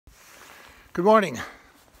Good morning.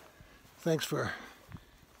 Thanks for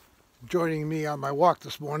joining me on my walk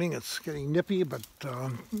this morning. It's getting nippy, but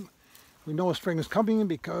we know spring is coming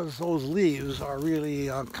because those leaves are really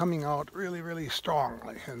coming out really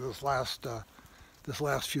strongly in this last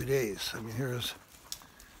few days. I mean, here's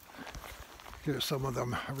some of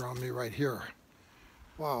them around me right here.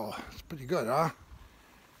 Wow, it's pretty good, huh?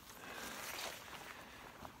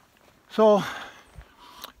 So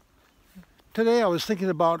today I was thinking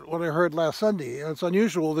about what I heard last Sunday. It's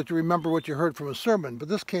unusual that you remember what you heard from a sermon, but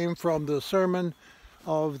this came from the sermon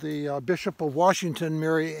of the Bishop of Washington,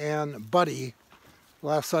 Mary Ann Budde,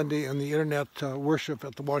 last Sunday in the internet worship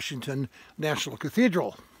at the Washington National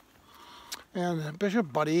Cathedral. And Bishop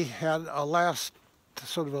Budde had a last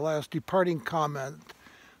departing comment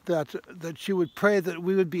that she would pray that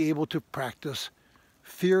we would be able to practice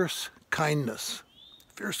fierce kindness.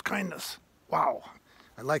 Fierce kindness. Wow,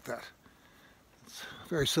 I like that.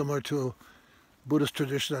 Very similar to Buddhist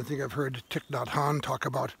tradition. I think I've heard Thich Nhat Hanh talk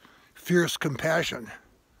about fierce compassion.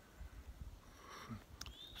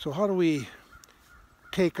 So how do we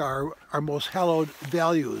take our most hallowed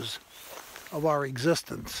values of our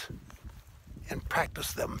existence and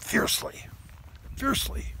practice them fiercely?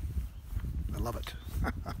 Fiercely. I love it.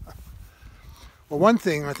 Well, one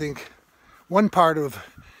thing, I think, one part of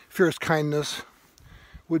fierce kindness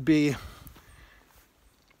would be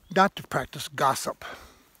not to practice gossip.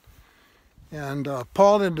 And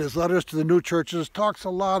Paul, in his letters to the new churches, talks a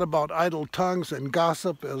lot about idle tongues and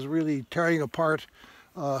gossip as really tearing apart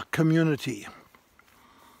community.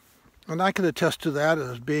 And I can attest to that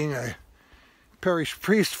as being a parish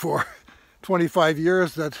priest for 25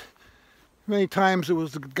 years, that many times it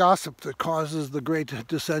was the gossip that causes the great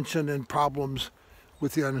dissension and problems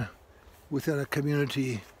within a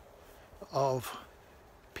community of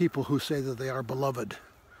people who say that they are beloved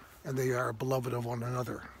and they are beloved of one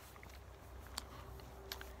another.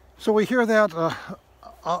 So we hear that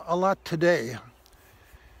a lot today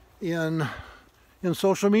in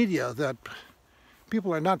social media, that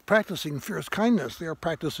people are not practicing fierce kindness, they are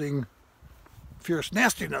practicing fierce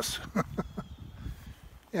nastiness.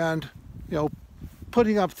 And,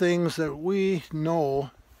 putting up things that we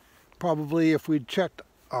know, probably if we'd checked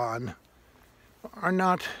on, are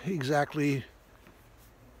not exactly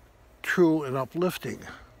true and uplifting,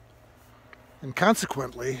 and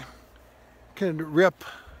consequently can rip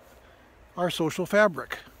our social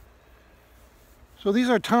fabric. So these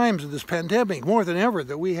are times in this pandemic, more than ever,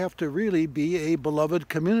 that we have to really be a beloved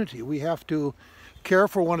community. We have to care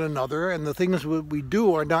for one another, and the things we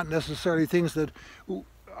do are not necessarily things that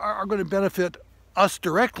are going to benefit us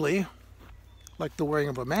directly, like the wearing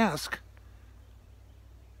of a mask,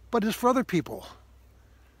 but it's for other people.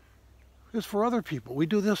 It's for other people. We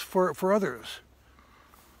do this for others.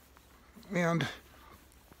 And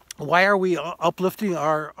why are we uplifting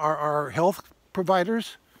our health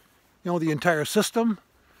providers? The entire system,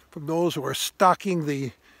 from those who are stocking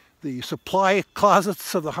the supply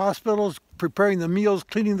closets of the hospitals, preparing the meals,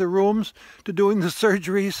 cleaning the rooms, to doing the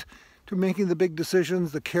surgeries, to making the big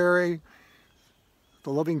decisions, the caring,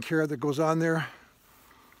 the loving care that goes on there,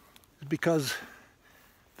 because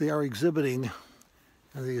they are exhibiting,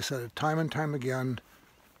 as they said it time and time again,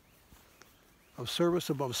 of service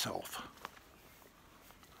above self.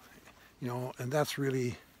 And that's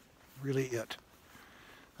really it.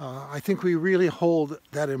 I think we really hold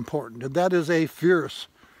that important, and that is a fierce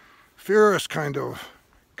kind of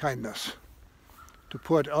kindness, to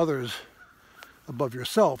put others above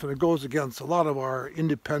yourself. And it goes against a lot of our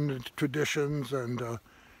independent traditions and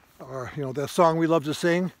that song we love to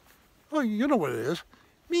sing. Oh, you know what it is.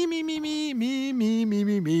 Me, me, me, me, me, me, me,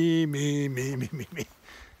 me, me, me, me, me, me, me.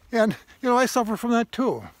 And, I suffer from that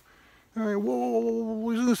too.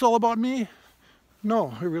 Whoa, isn't this all about me?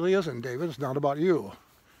 No, it really isn't, David. It's not about you.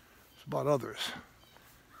 It's about others.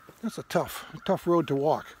 That's a tough road to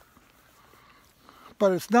walk.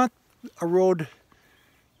 But it's not a road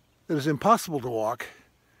that is impossible to walk.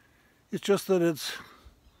 It's just that it's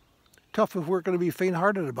tough if we're going to be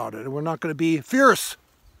faint-hearted about it, and we're not going to be fierce.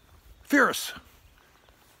 Fierce.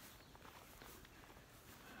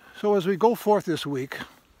 So as we go forth this week,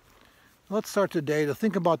 let's start today to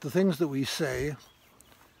think about the things that we say,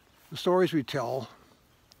 the stories we tell,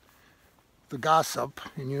 the gossip,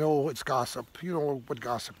 and it's gossip. You know what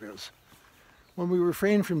gossip is. When we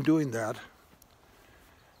refrain from doing that,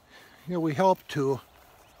 we help to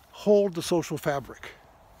hold the social fabric.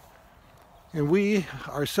 And we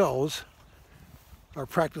ourselves are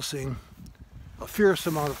practicing a fierce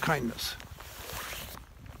amount of kindness.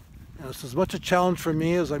 And it's as much a challenge for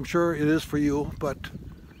me as I'm sure it is for you, but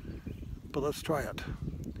let's try it.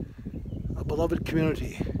 A beloved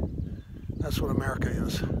community That's what America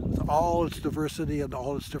is. With all its diversity and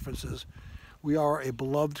all its differences, we are a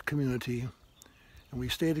beloved community, and we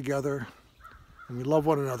stay together, and we love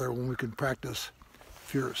one another when we can practice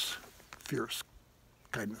fierce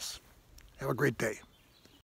kindness. Have a great day.